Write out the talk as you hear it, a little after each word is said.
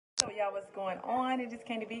So y'all, what's going on? It just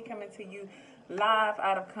came to be coming to you live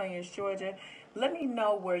out of Conyers, Georgia. Let me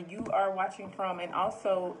know where you are watching from, and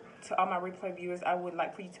also to all my replay viewers, I would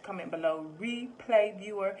like for you to comment below replay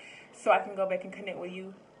viewer so I can go back and connect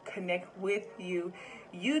with you.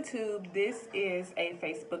 YouTube, this is a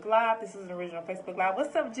Facebook Live. This is an original Facebook Live.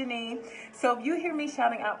 What's up, Janine? So if you hear me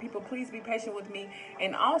shouting out people, please be patient with me.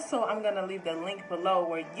 And also, I'm going to leave the link below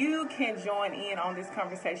where you can join in on this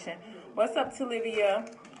conversation. What's up, Talivia?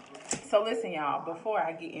 So listen, y'all, before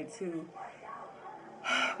I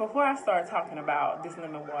start talking about this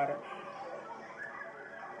lemon water,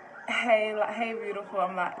 hey, beautiful,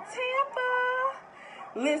 I'm like, Tampa.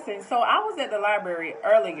 Listen, so I was at the library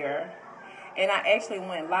earlier, and I actually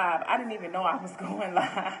went live. I didn't even know I was going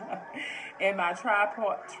live, and my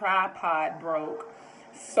tripod broke.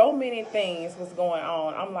 So many things was going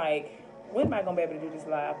on. I'm like, when am I going to be able to do this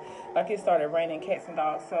live? Like, it started raining cats and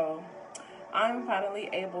dogs, so I'm finally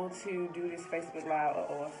able to do this Facebook Live.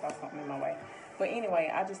 Uh-oh, I saw something in my way. But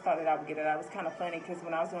anyway, I just thought that I would get it out. It was kind of funny because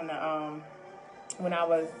when I was doing when I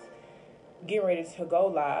was getting ready to go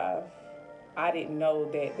live, I didn't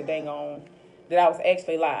know that that I was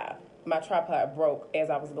actually live. My tripod broke as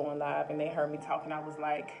I was going live, and they heard me talking. I was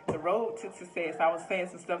like, the road to success. I was saying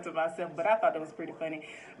some stuff to myself, but I thought that was pretty funny.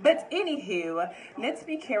 But anywho, let's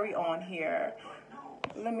carry on here.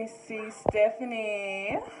 Let me see,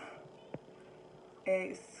 Stephanie.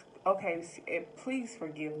 Okay, please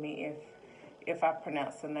forgive me if I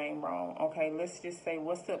pronounce the name wrong. Okay, let's just say,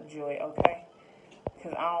 what's up, Joy, okay?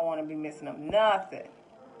 Because I don't want to be messing up nothing.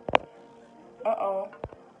 Uh-oh,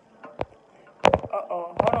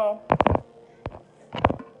 hold on.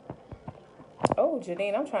 Oh,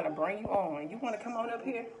 Janine, I'm trying to bring you on. You want to come on up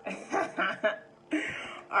here?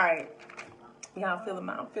 All right. Yeah, I'm feeling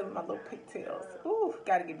my little pigtails. Ooh,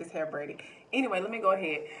 gotta get this hair braided. Anyway, let me go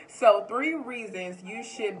ahead. So, 3 reasons you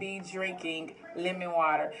should be drinking lemon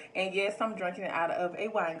water. And yes, I'm drinking it out of a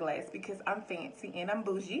wine glass because I'm fancy and I'm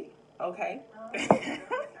bougie. Okay.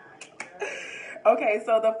 Okay,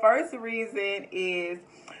 so the first reason is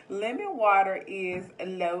lemon water is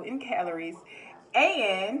low in calories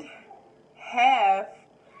and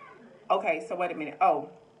okay, so wait a minute. Oh,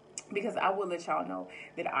 because I will let y'all know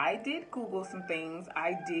that I did Google some things.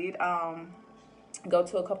 I did go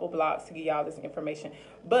to a couple blogs to give y'all this information.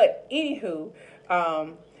 But anywho,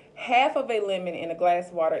 half of a lemon in a glass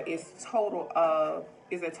of water is a total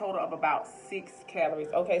of about 6 calories.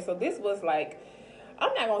 Okay, so this was like,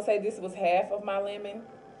 I'm not gonna say this was half of my lemon.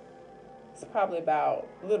 It's probably about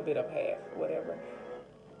a little bit of half, whatever.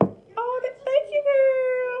 Oh, thank you,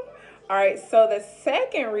 girl. All right, so the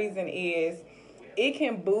second reason is it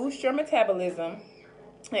can boost your metabolism.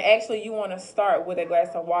 And actually, you want to start with a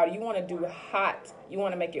glass of water. You want to do hot. You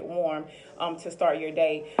want to make it warm to start your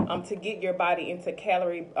day, to get your body into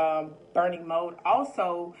calorie burning mode.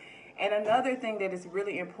 Also, and another thing that is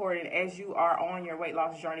really important as you are on your weight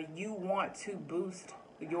loss journey, you want to boost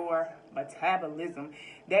your metabolism.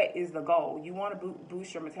 That is the goal. You want to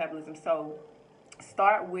boost your metabolism. So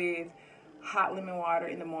start with hot lemon water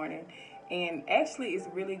in the morning. And actually, it's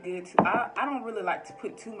really good to, I don't really like to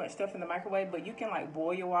put too much stuff in the microwave, but you can like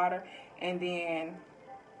boil your water and then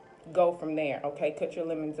go from there, okay? Cut your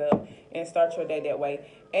lemons up and start your day that way.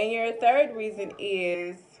 And your third reason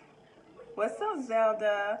is, what's up,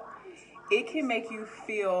 Zelda? It can make you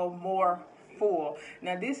feel more full.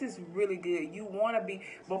 Now, this is really good. You want to be,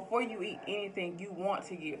 before you eat anything, you want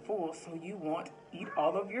to get full. So you want to eat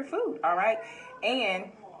all of your food, all right?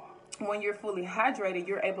 And when you're fully hydrated,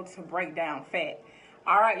 you're able to break down fat.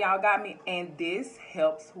 All right, y'all got me? And this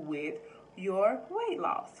helps with your weight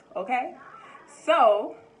loss, okay?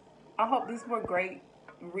 So, I hope these were great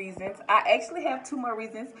reasons. I actually have 2 more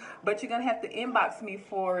reasons, but you're going to have to inbox me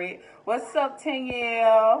for it. What's up,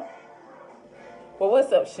 Tanyelle? Well,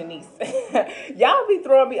 what's up, Shanice? Y'all be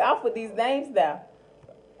throwing me off with these names now.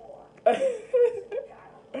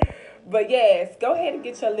 But yes, go ahead and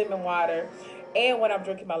get your lemon water. And when I'm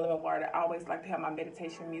drinking my lemon water, I always like to have my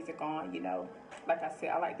meditation music on, you know. Like I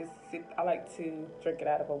said, I like to drink it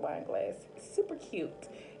out of a wine glass. It's super cute.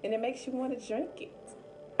 And it makes you want to drink it.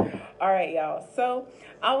 All right, y'all. So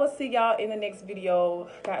I will see y'all in the next video.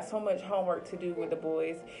 Got so much homework to do with the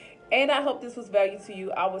boys. And I hope this was value to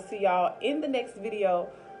you. I will see y'all in the next video.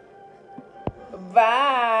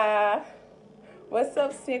 Bye. What's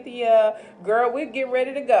up, Cynthia? Girl, we're getting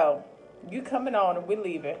ready to go. You coming on and we're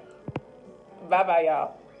leaving. Bye-bye,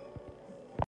 y'all.